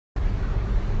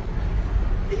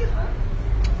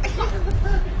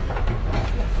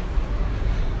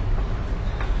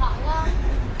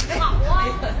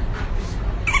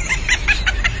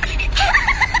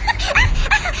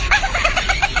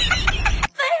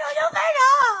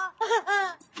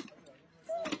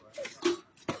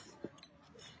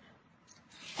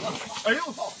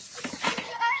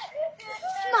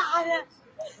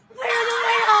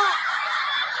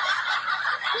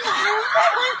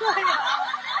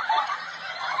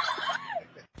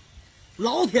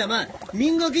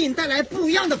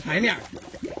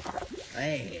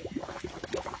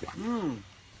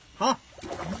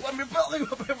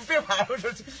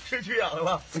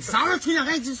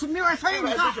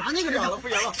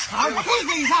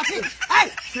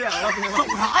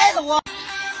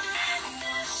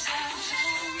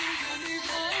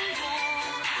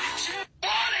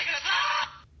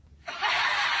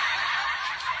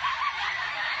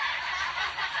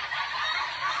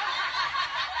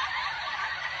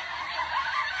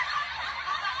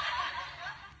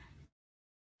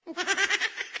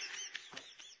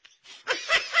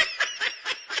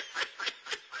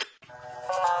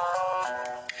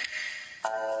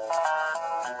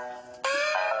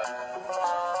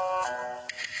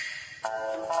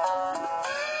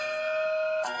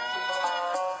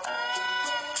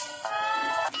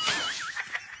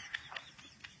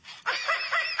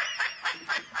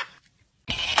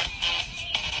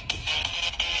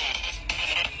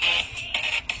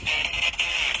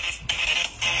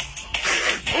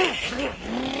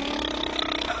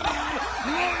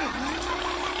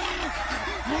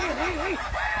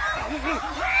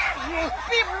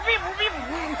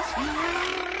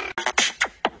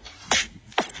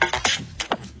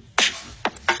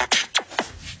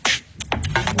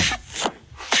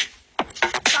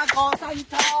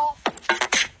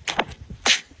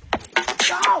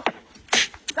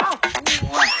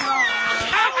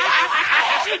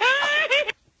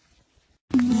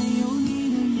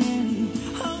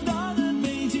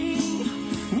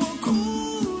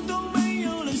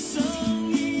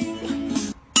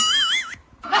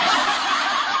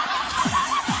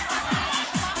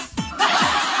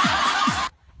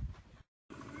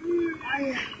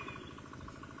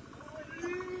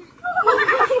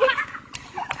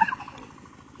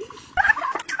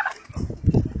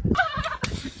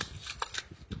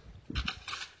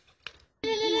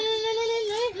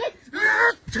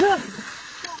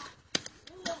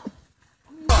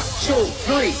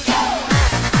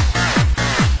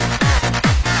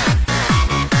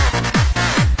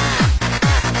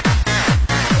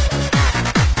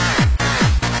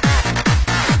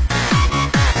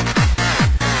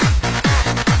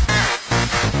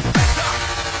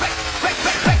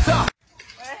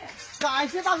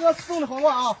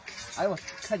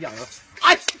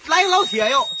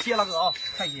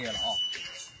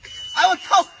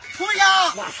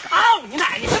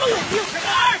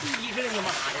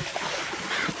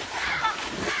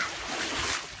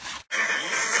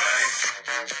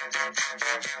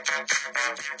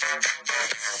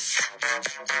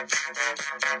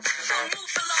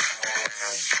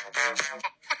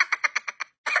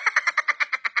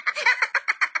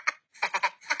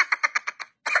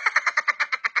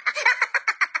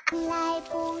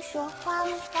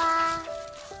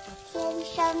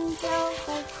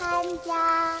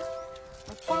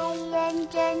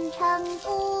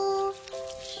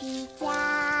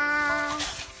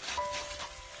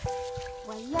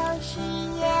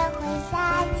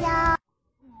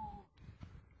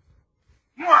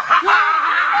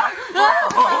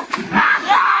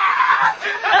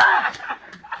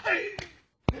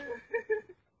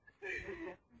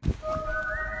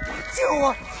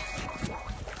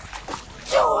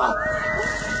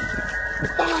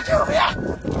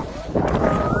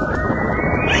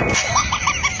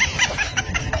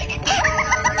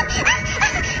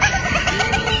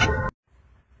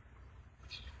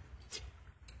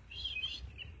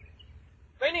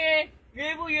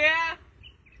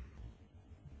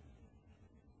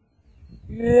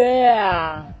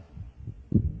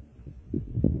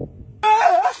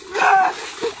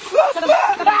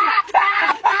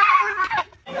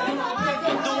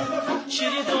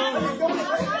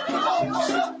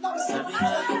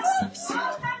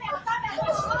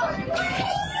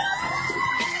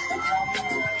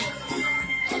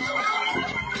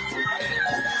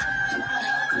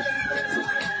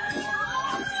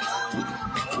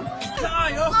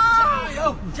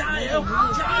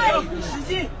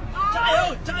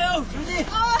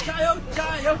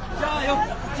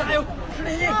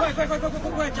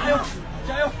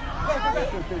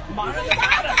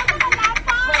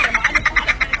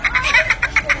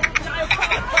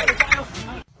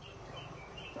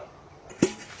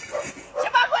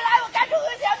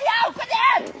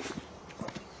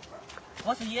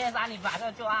把你马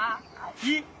上抓。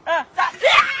1、2、3。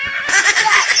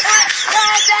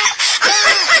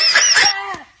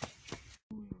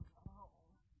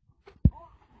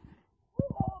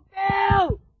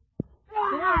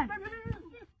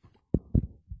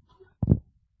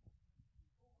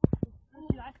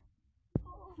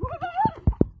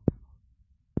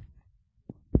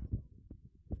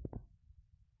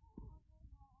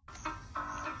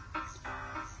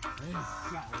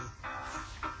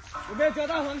有没有找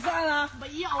到黄鳝啊？没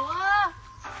有啊。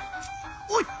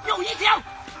喂，有一条！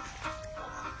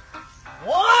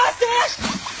我的！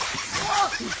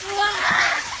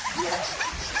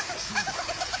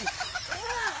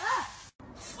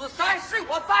此山是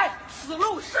我栽，此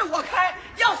路是我开。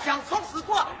要想从此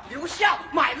过，留下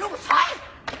买路财，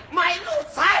买路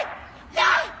财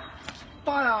呀！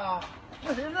爸呀，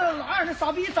我寻思哪让这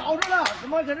傻逼找着了，怎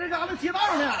么搁这嘎达贴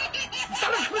道呢？你上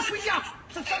来快回家，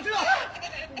上车。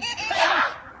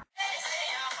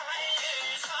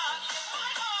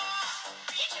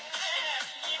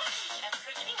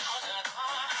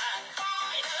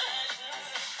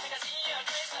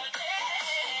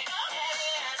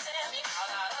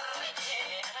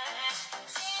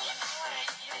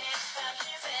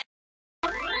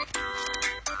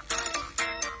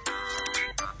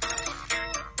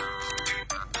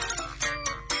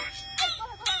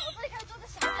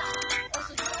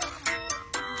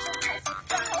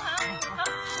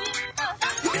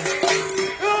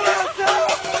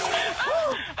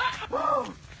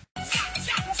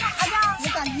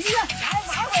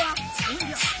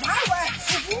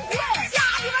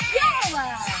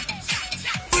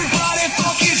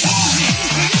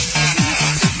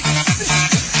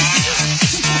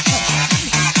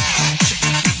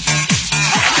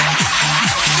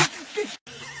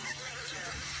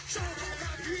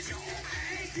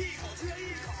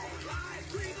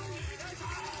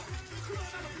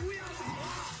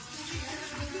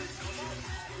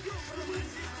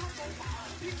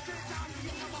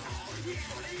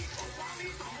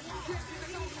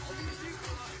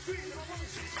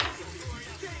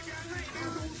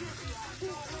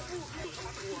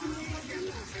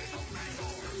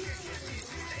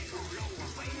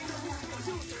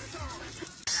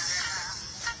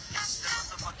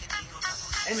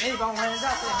哎，美女帮我换张照，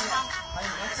对对，把你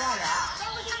们算了啊。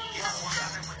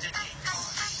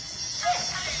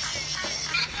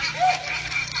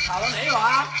好了没有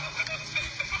啊？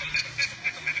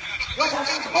我想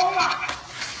成空了。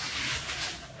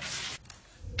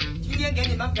今天给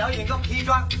你们表演个皮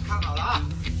装，看好了啊！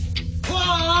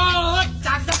哇，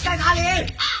长的在哪里？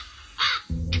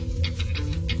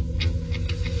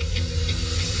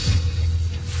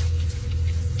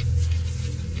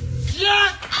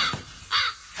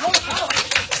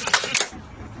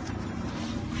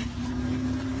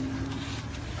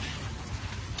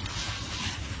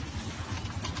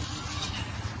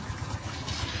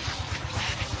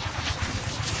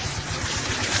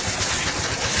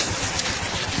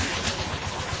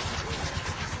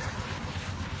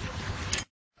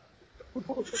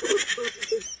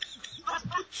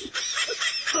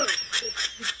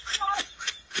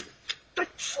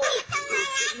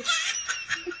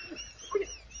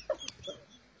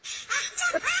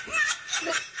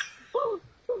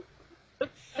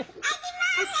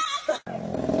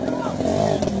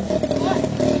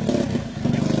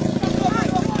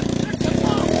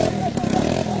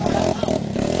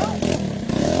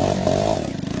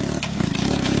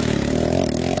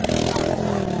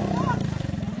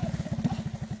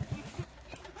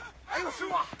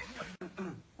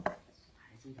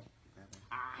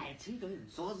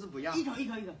说是不要，一口一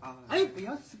口一口啊！哎，不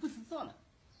要吃不吃算了。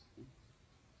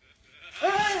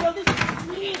哎，我的，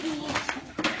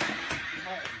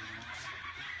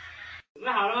准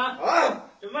备好了吗？啊！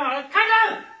准备好了，开始！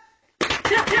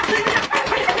给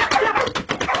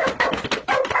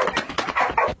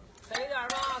点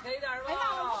吧，给点哎呀，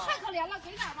吧。太可怜了，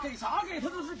给点吧。给啥给他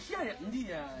都是骗人的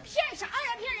呀！骗啥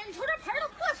呀？骗人！你说这盆儿都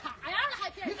破啥样了，还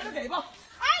骗人？你给他给吧。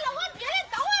哎，老公，别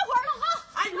等我一会儿了哈。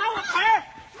哎，你拿我盆儿，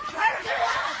盆儿给我。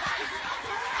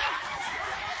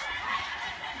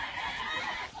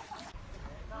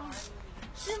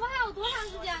师傅还有多长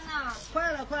时间呢？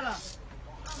快了，快了！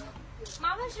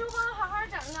麻烦师傅帮我好好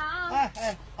整啊！哎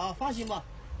哎，好，放心吧。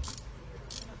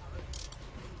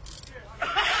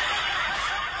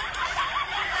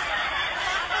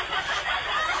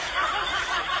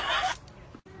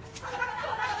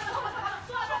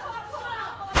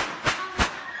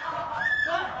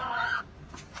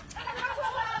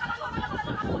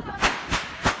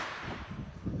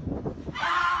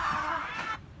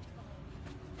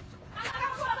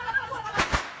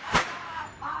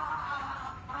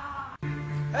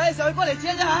哎，来，小鱼过来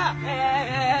接着。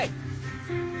哎！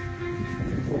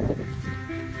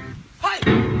拍，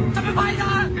这边拍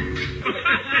他！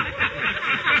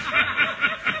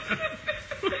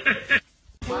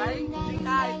喂，亲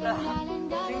爱的，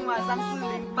今晚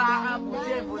3408不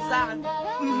见不散。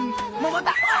么么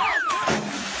哒。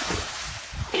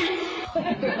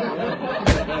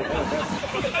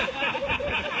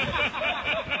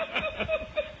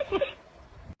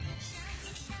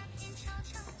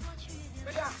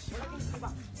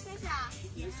谢谢啊。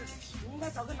没事，你应该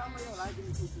找个男朋友来给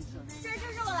你出租车。这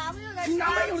是我男朋友的车。你男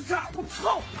朋友的车，我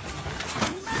操！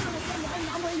你卖了我车，你还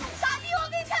男朋友？傻逼，我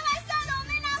跟你开玩笑的，我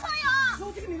没男朋友。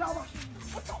手机给你捞吧，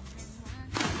我操！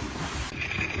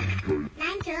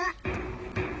难者。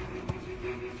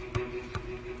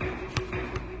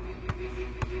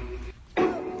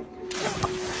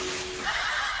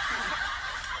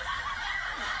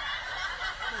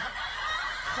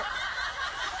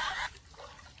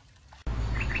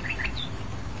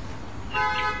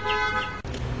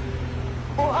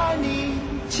我爱你，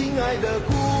亲爱的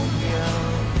姑娘，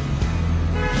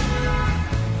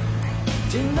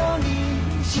见到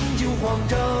你心就慌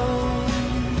张。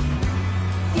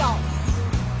屌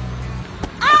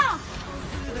啊！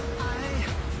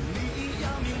你要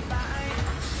明白，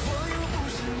我又不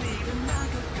是你的那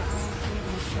个高富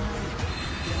帅，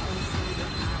屌丝的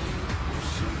爱不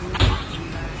是个无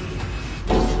赖，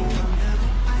喜欢的不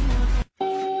爱我。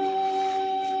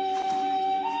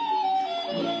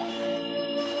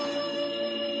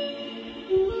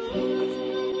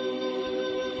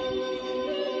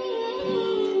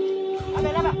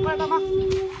来，快点帮忙！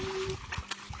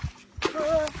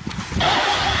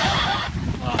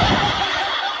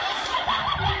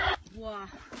哇！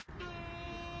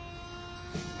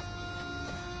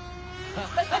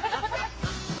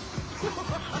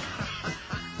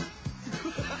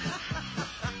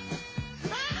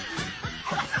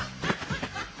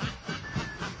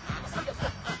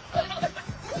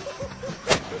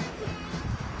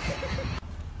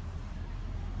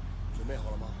准备好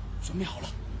了吗？准备好了，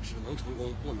只能成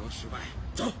功，不能失败。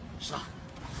走，上。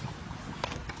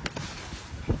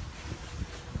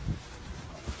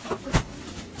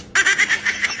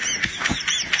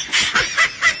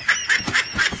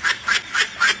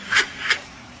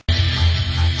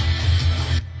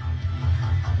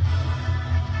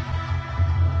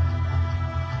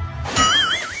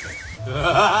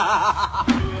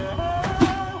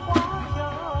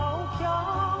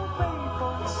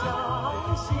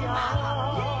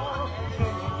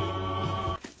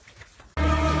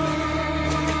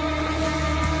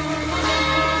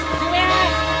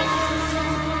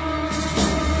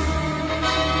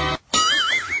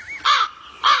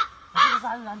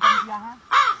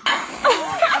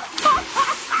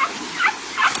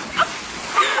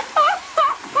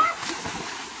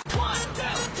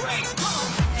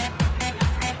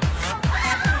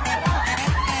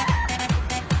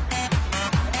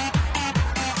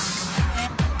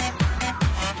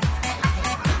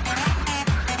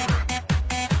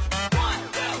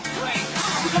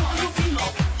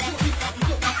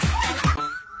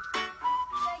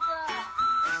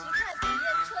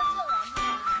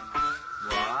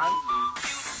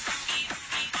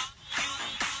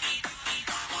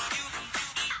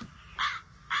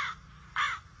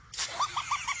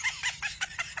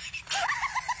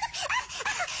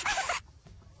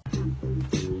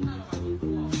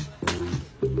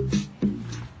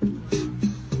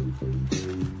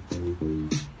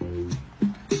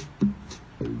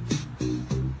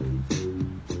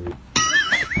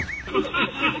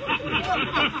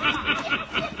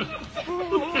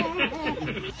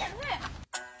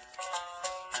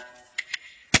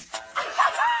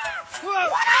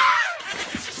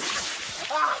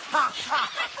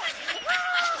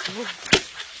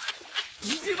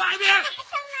你去外面。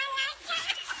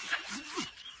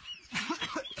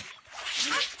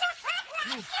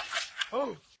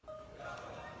哦。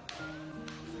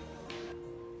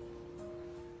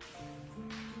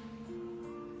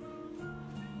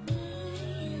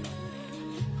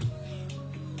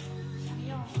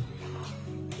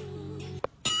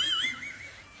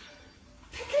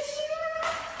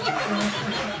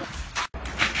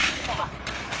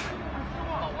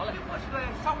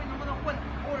上回能不能换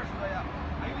好点车呀？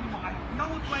哎呦我的妈呀！你让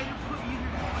我摔这车皮是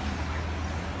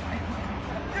哎呦，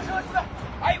这车是，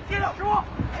哎呦，别了，师傅！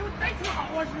哎呦，这车好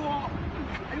啊，师傅！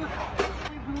哎呦我操，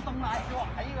这不用蹬了，哎师傅！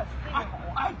哎呀，这个好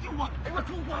啊！哎救我！哎我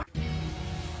救我！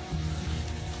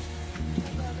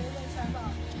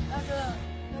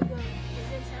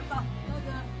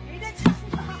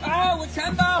哎，我钱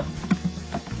包。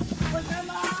我钱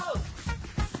包！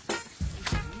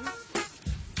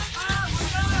啊，我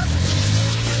的。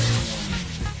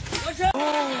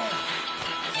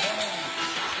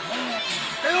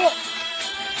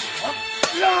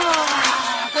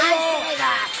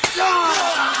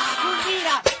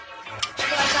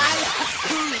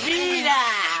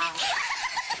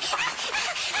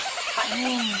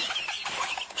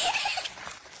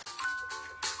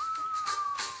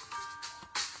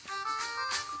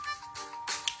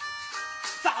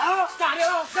咋的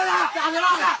了？咋的了？咋的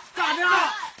了？咋的了？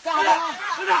咋的了？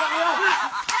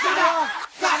咋的了？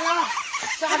咋的了？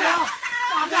咋的了？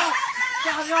咋的了？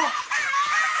咋的了？咋的了？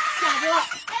咋的了？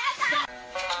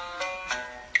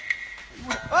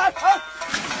哎！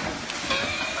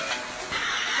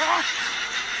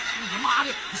你妈的，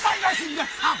上边去你！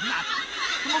操你妈！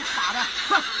他妈傻的！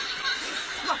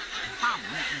操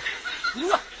你！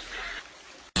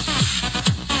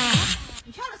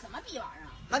你跳的什么逼玩意儿啊？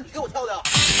那你给我跳的。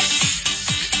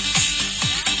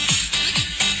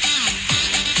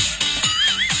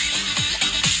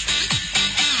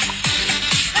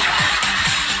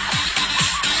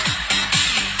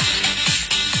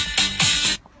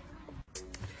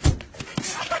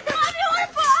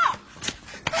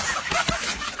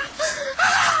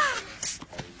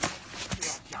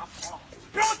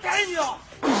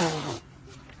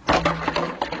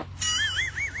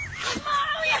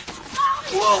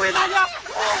误会大家，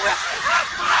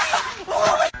误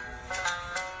会，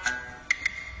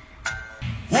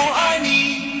我爱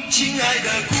你，亲爱的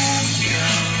姑娘。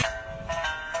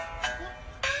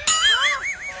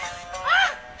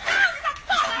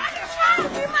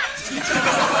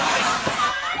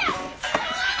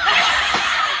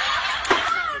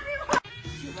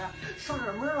上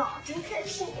点门了，真开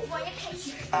心，我也开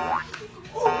心。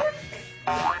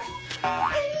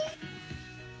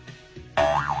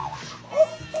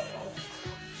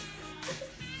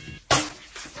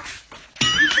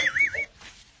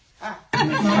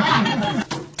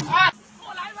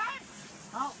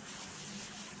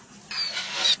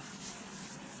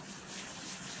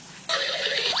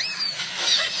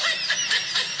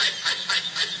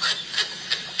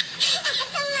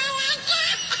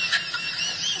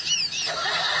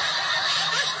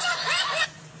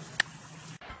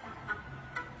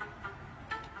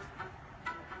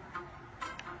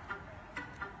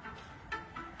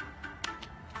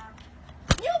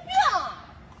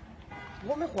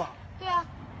我没花。对啊，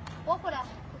我回来。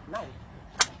那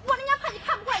我人家怕你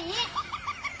看不过瘾。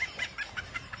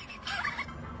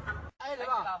哎，来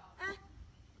吧。哎。